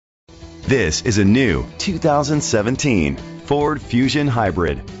This is a new 2017 Ford Fusion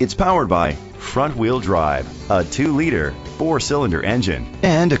Hybrid. It's powered by front-wheel drive, a 2-liter, 4-cylinder engine,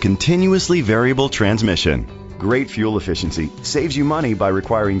 and a continuously variable transmission. Great fuel efficiency saves you money by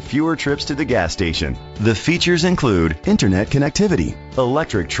requiring fewer trips to the gas station. The features include internet connectivity,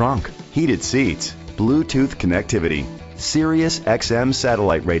 electric trunk, heated seats, Bluetooth connectivity, Sirius XM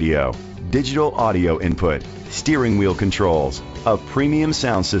satellite radio, digital audio input, steering wheel controls, a premium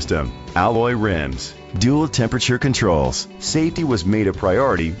sound system, alloy rims, dual temperature controls. Safety was made a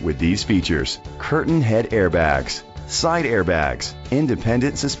priority with these features: curtain head airbags, side airbags,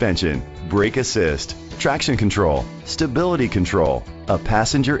 independent suspension, brake assist, traction control, stability control, a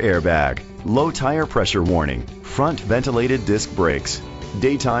passenger airbag, low tire pressure warning, front ventilated disc brakes,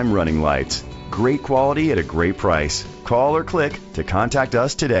 daytime running lights. Great quality at a great price. Call or click to contact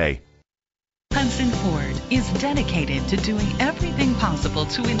us today. Hudson Ford is dedicated to doing everything possible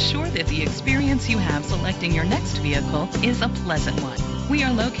to ensure that the experience you have selecting your next vehicle is a pleasant one. We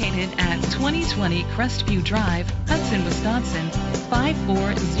are located at 2020 Crestview Drive, Hudson, Wisconsin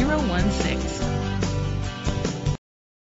 54016.